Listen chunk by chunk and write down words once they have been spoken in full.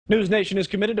NewsNation is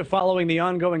committed to following the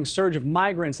ongoing surge of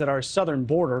migrants at our southern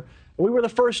border. We were the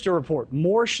first to report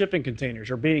more shipping containers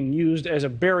are being used as a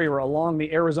barrier along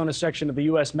the Arizona section of the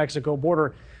U.S.-Mexico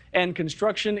border, and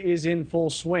construction is in full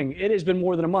swing. It has been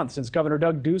more than a month since Governor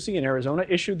Ducey in Arizona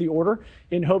issued the order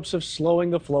in hopes of slowing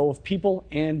the flow of people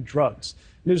and drugs.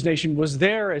 NewsNation was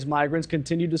there as migrants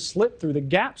continued to slip through the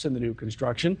gaps in the new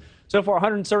construction. So far,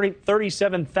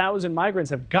 137,000 migrants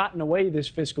have gotten away this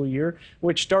fiscal year,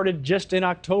 which started just in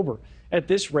October. At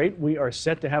this rate, we are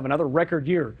set to have another record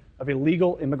year of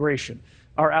illegal immigration.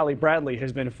 Our Allie Bradley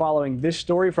has been following this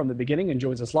story from the beginning and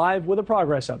joins us live with a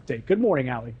progress update. Good morning,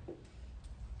 Allie.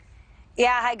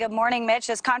 Yeah, hi, good morning, Mitch.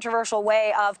 This controversial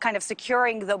way of kind of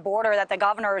securing the border that the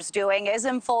governor is doing is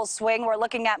in full swing. We're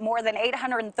looking at more than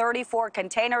 834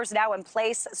 containers now in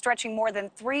place, stretching more than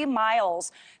 3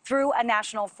 miles through a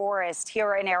national forest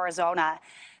here in Arizona.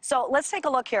 So let's take a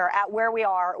look here at where we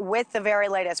are with the very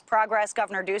latest progress.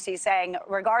 Governor Ducey saying,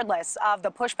 regardless of the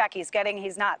pushback he's getting,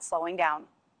 he's not slowing down.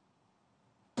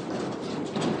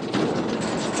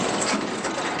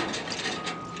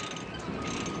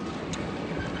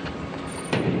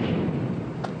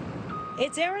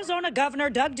 It's Arizona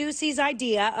Governor Doug Ducey's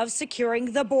idea of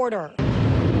securing the border.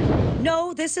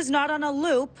 No, this is not on a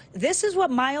loop. This is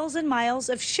what miles and miles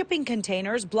of shipping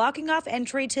containers blocking off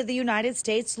entry to the United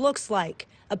States looks like.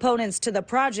 Opponents to the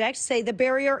project say the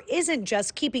barrier isn't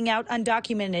just keeping out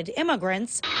undocumented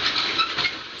immigrants.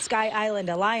 Sky Island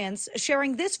Alliance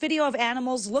sharing this video of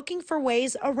animals looking for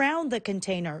ways around the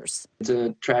containers. It's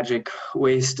a tragic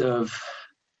waste of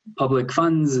public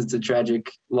funds. It's a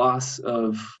tragic loss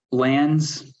of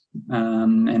lands,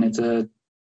 and it's a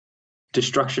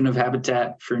destruction of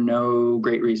habitat for no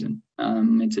great reason.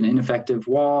 It's an ineffective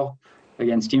wall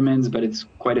against humans, but it's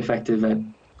quite effective at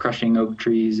crushing oak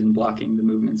trees and blocking the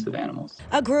movements of animals.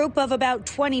 A group of about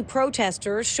 20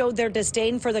 protesters showed their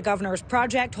disdain for the governor's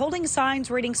project, holding signs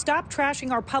reading "Stop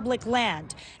trashing our public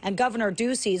land" and Governor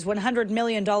Ducey's $100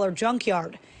 million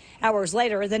junkyard. Hours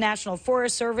later, the National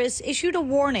Forest Service issued a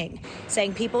warning,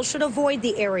 saying people should avoid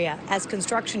the area as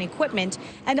construction equipment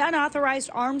and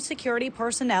unauthorized armed security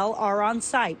personnel are on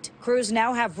site. Crews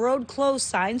now have road closed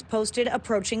signs posted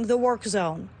approaching the work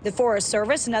zone. The Forest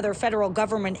Service and other federal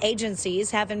government agencies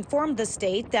have informed the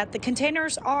state that the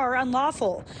containers are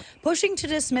unlawful, pushing to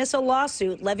dismiss a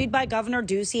lawsuit levied by Governor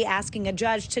Ducey asking a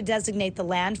judge to designate the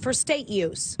land for state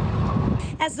use.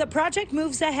 As the project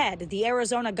moves ahead, the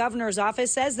Arizona governor's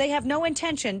office says they have no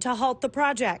intention to halt the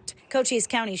project. Cochise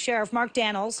County Sheriff Mark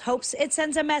Daniels hopes it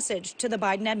sends a message to the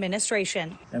Biden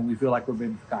administration. And we feel like we're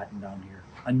being forgotten down here.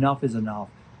 Enough is enough.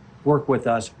 Work with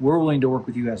us. We're willing to work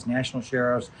with you as national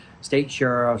sheriffs, state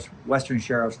sheriffs, western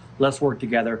sheriffs. Let's work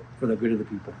together for the good of the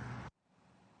people.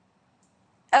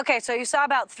 Okay, so you saw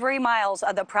about 3 miles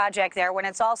of the project there. When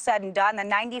it's all said and done, the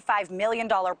 $95 million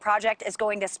project is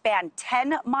going to span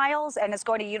 10 miles, and it's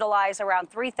going to utilize around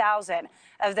 3,000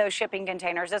 of those shipping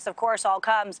containers. This, of course, all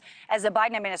comes as the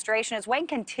Biden administration is weighing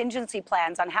contingency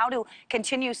plans on how to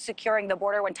continue securing the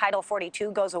border when Title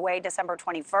 42 goes away December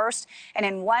 21st. And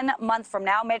in 1 month from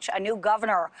now, Mitch, a new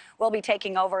governor will be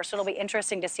taking over, so it'll be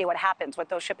interesting to see what happens with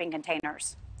those shipping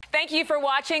containers. Thank you for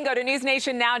watching. Go to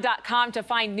newsnationnow.com to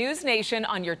find NewsNation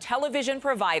on your television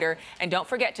provider. And don't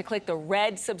forget to click the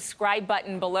red subscribe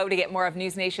button below to get more of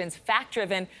NewsNation's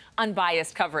fact-driven,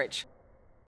 unbiased coverage.